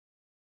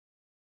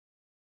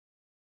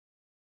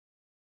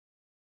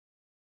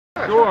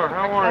Sure,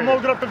 how are I'm you?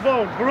 old enough to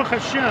vote. Baruch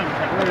Hashem.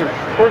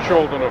 Of course you're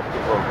old enough to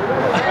vote.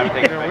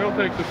 Yeah, we'll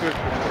take the picture.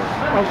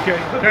 Okay,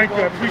 thank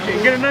you. I appreciate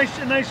it. Get a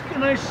nice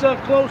close up.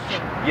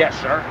 Yes,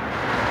 sir. 1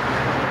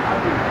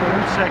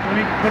 second. Let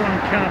me put it on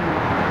camera.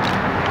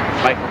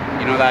 Michael,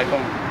 you know the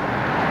iPhone?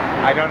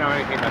 I don't know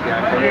anything about the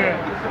iPhone. Yeah.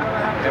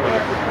 There we go.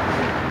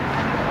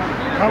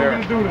 How are we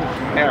going to do this?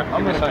 Here,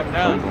 I'm going to sign.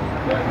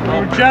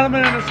 We're a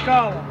gentleman and a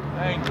scholar.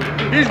 Thank you.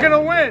 He's going to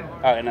win.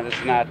 Okay, no, this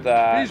is not...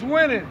 He's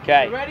winning.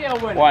 Okay.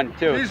 1,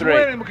 2, He's 3.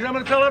 winning because I'm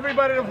going to tell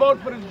everybody to vote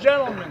for this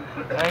gentleman.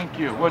 Thank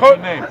you. What's your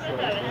name?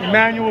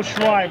 Emmanuel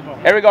Schreiber.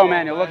 Here we go,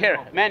 Manuel. Look here.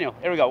 Manuel,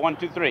 here we go. 1,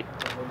 2, 3.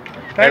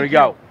 There we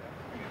go.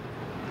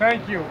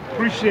 Thank you.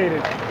 Appreciate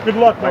it. Good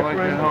luck, my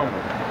friend. Is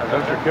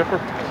that your kipper?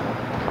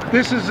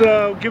 This is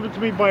given to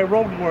me by a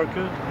road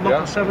worker,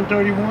 Local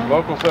 731.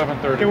 Local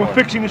 731. They were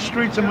fixing the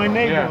streets in my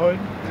neighborhood,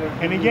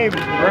 and he gave it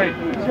to me. Great.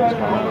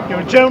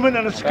 You're a gentleman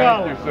and a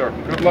scholar. Thank you, sir.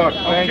 Good luck.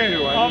 Thank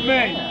you.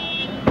 Amen.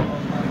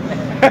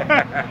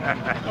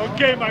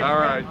 Okay, my friend. All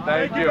right.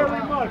 Thank you.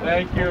 Very much.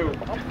 Thank you.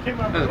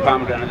 This is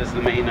Pomegranate. This is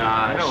the main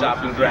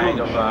shopping drag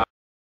of...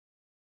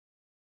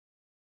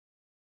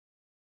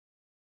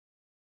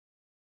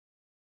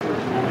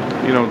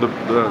 You know,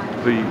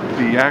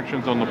 the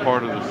actions on the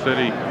part of the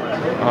city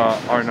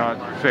are not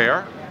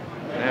fair,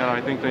 and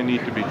I think they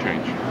need to be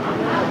changed.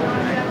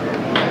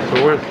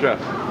 So where's Jeff?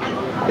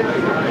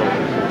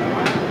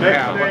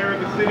 Next mayor of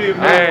the city of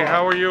New Hey, York.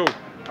 how are you?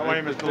 How are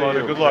you, Mr.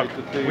 Lhota? Good luck.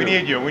 We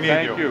need you. We need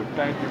Thank you. you.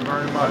 Thank you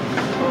very much.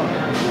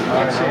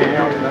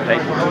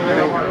 Thank you.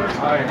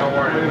 Hi, how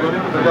are you?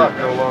 Good luck,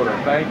 Mr. Lhota.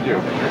 Thank you.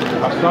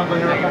 I'm son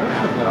here.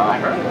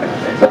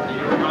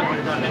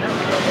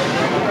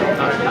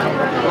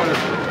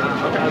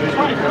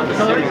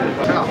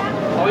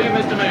 How are you,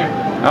 Mr. Mayor?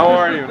 How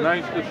are you?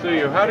 Nice to see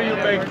you. How do you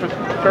make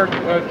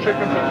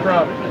chicken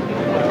pastrami?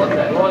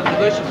 Oh, it's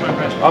delicious, my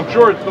friend. I'm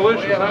sure it's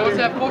delicious. Yeah, How do what's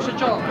you- that? Kosher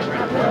John.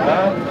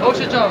 Huh?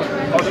 Kosher John.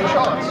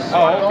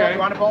 Oh, okay. You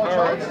want a bowl of All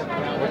right.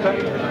 Charles? What's that?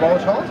 Bowl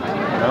of Charles? No.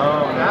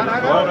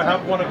 Lhota,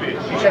 have one of each.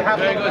 You should have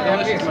Very one good, of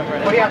delicious, these. my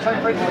friend. What do you have,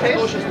 something for it to taste?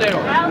 Kosher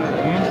steroid.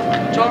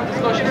 John is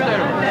kosher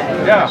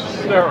steroid. Yeah,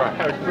 Sarah,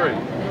 great.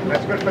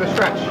 That's good for the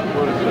stretch.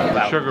 What is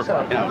that? Sugar free.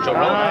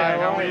 Hi,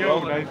 how are you?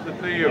 Nice to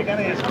see you.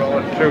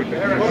 Shoot.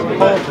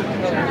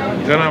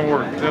 Then I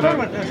work. Then I...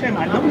 Sam,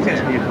 I nobody's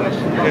asking you a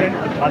question.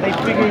 Are they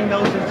figuring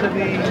those into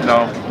the...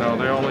 No,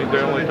 they only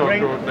talk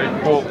to, they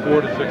call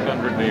 400 to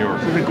 600 New York.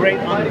 So the great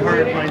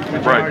unheard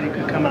majority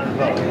could come out and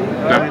vote?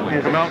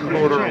 Definitely. Come out and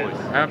vote early.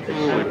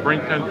 Absolutely. Bring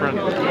 10 friends.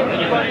 All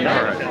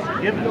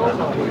right. Given. All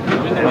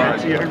right.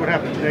 So you heard what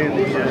happened today in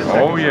the...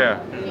 Oh,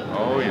 yeah.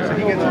 Oh, So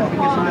he yeah. gets on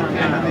the...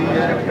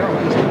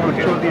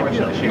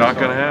 Not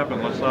going to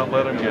happen. Let's not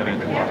let him get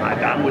in.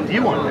 I'm with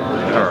you on that.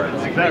 All right.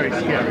 It's very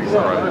scary.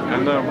 Right.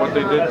 And what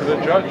they did to the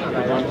judge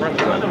was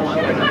unprecedented.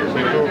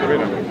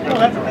 Well,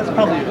 that's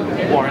probably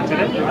warranted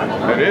it.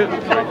 It is.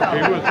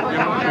 He was,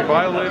 she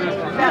violated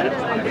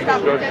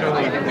Judge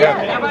Shelley.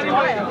 Yeah.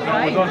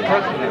 It was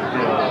unprecedented.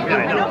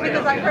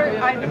 Because I heard,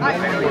 I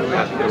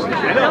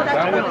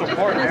That was the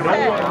part. No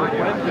one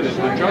went to this.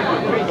 The judge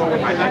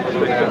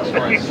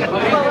was so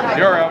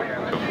You're out.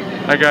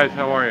 Hi guys,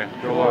 how are you?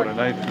 Joe Lhota,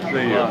 nice to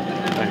see you.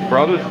 Nice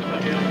brothers?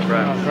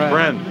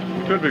 Friends.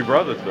 You could be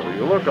brothers though.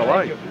 You look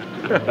alike.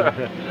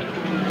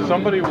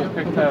 Somebody will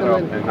pick that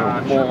up and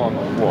it'll fall on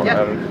the floor.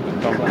 Yeah.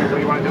 Somebody. What do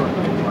you want to do?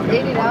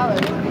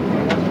 $80.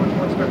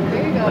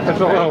 There you go.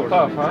 It's a little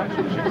tough, huh?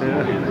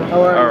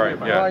 How are All right,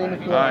 you? yeah. How are you,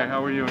 Mr. Hi,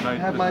 how are you? I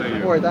Nice have to my see you.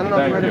 support. I don't know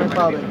if you heard of my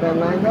father, Ben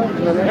Lango.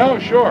 Oh,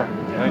 sure.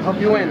 Nice Hope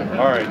to you see win.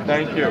 All right,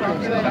 thank you. I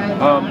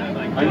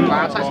need to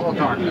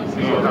talk to you.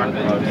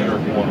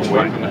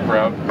 Away from the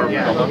crowd.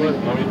 Yeah. Let me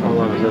Hold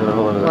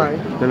on. All right.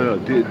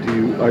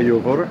 No. Are you a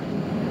voter?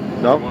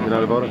 No, you're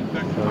not a voter.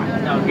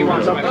 He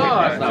wants something.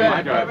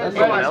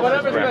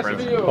 Whatever's best for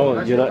you.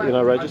 Oh, you're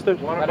not registered?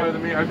 Want to buy the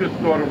meat? I just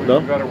thought it would No?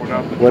 be better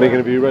without the... When are you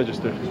going to be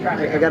registered?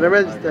 I got to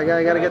register.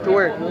 I got to get to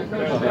work. All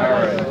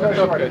right.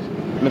 Okay.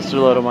 Mr.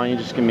 Lhota, why don't you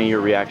just give me your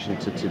reaction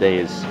to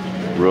today's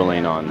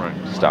ruling on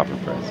stop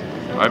and frisk?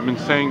 I've been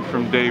saying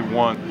from day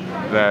one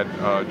that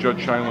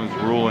Judge Scheinland's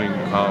ruling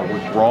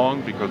was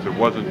wrong because it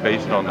wasn't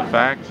based on the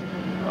facts.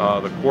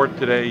 The court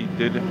today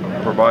did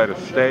provide a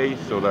stay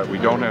so that we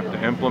don't have to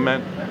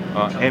implement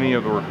any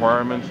of the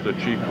requirements that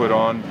she put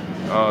on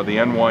the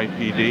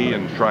NYPD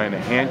and trying to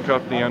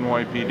handcuff the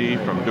NYPD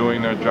from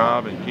doing their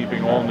job and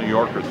keeping all New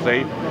Yorkers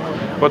safe.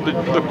 But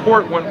the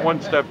court went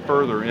one step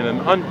further. In an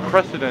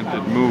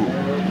unprecedented move,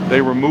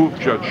 they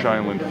removed Judge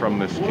Scheinland from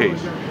this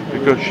case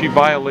because she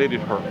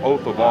violated her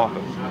oath of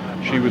office.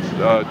 She was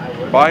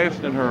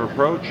biased in her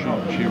approach.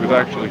 She was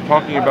actually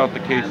talking about the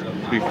case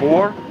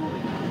before,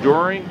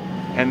 during,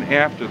 and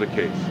after the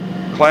case.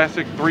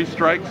 Classic 3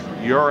 strikes,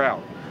 you're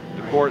out.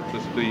 The court,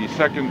 the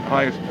second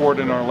highest court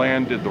in our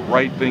land, did the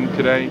right thing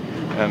today,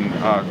 and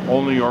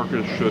all New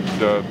Yorkers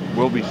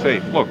will be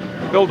safe. Look,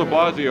 Bill de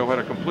Blasio had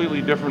a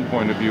completely different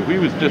point of view. He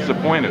was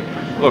disappointed.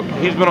 Look,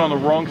 he's been on the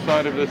wrong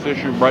side of this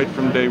issue right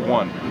from day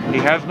one. He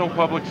has no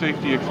public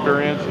safety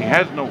experience. He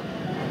has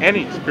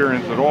any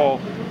experience at all.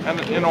 And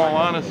in all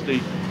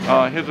honesty,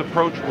 His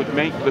approach would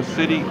make the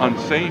city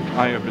unsafe.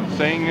 I have been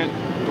saying it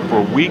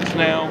for weeks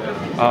now.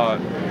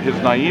 His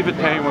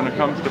naivete when it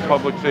comes to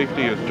public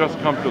safety has just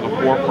come to the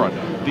forefront.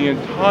 The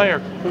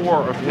entire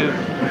core of his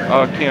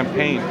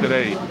campaign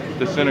today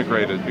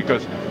disintegrated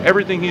because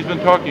everything he's been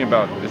talking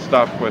about is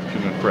stop,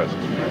 question, and frisk.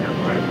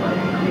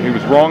 He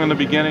was wrong in the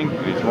beginning,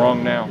 and he's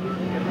wrong now.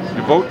 If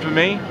you vote for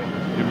me,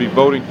 you'll be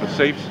voting for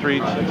safe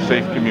streets and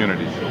safe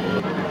communities.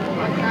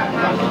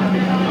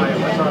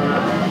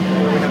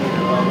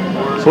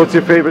 So what's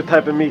your favorite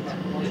type of meat?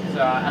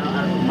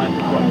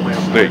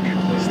 Steak.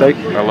 Steak?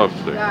 I love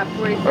steak.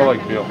 I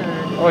like veal.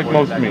 I like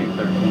most meat.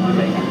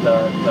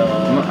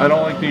 I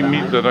don't like the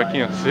meat that I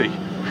can't see.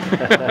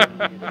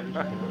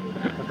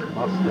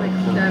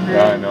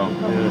 I know.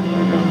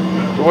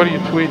 So what are you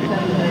tweeting?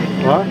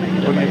 What?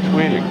 What are you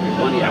tweeting?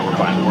 Yeah, we're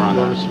fine. We're on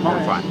the small.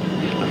 We're fine.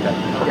 Okay.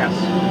 Yes.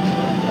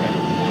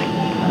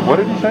 What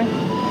did he say?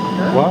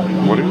 What?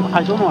 What did he?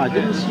 I don't know. I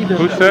didn't see the.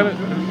 Who said it?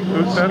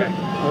 Who said it?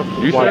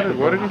 You said it.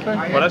 What did he say?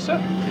 What I said?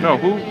 No,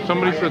 who?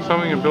 Somebody said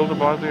something and Bill de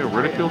Blasio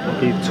ridiculed him?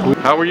 He tweeted.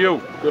 How are you?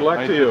 Good luck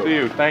nice to you. See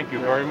you. Thank you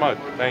very much.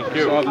 Thank I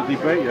you. saw the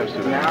debate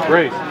yesterday.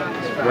 Great.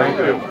 Thank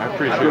you. I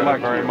appreciate it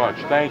very much.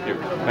 Thank you.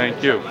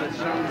 Thank you.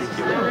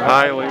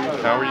 Hi,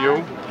 ladies. How are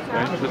you?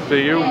 Nice to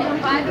see you.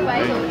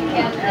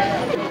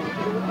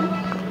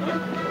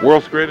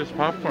 World's greatest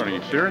popcorn. Are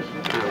you serious?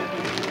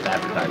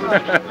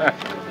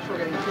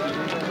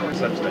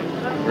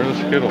 Where are the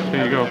Skittles?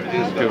 Here you go.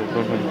 Skittles.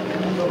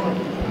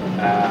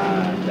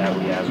 That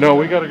we have. No,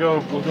 we gotta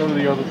go. We'll go to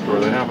the other store.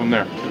 They have them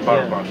there.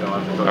 All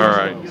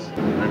right.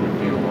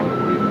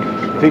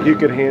 Think you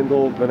could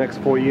handle the next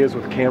 4 years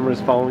with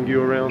cameras following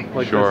you around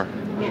like Sure.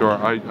 this? Sure.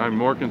 I'm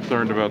more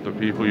concerned about the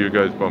people you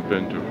guys bump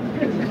into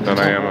than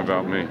I am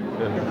about me.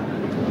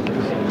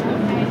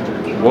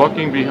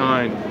 Walking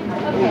behind.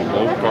 Oh,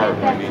 old car.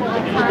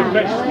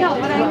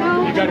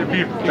 You gotta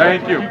be.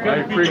 Thank you. I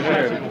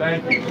appreciate it.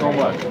 Thank you so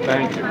much.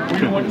 Thank you.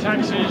 We want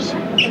taxis.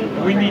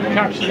 We need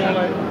cops and all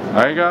that.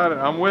 I got it.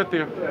 I'm with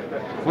you.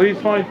 Please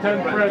find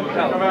 10 friends to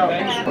come out.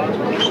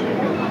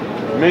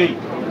 Me.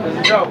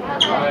 Let's go.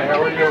 Hi,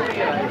 how are you?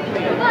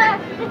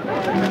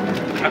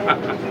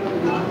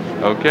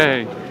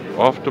 Okay.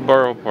 Off to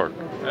Borough Park.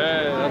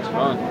 Hey, that's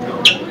fun.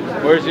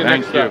 Where's your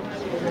next step?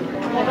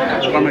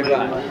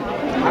 Pomegranate.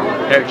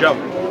 Hey, Joe.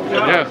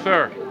 Yes,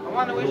 sir. I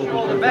want to wish you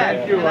all the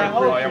best. And I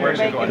hope you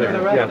make it to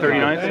the rest. Yeah,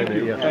 39. Thank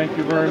you. Thank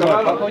you very much.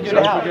 I'll hold you to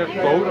Don't help.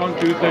 forget, vote on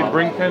Tuesday.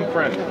 Bring 10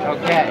 friends.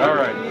 Okay. All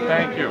right.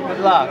 Thank you. Good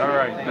luck. All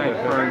right. Thanks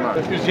very much.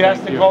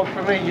 Enthusiastic vote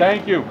for me.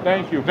 Thank you.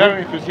 Thank you.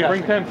 Very enthusiastic.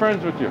 Bring 10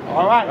 friends with you.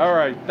 All right. All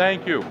right.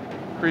 Thank you.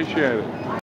 Appreciate it.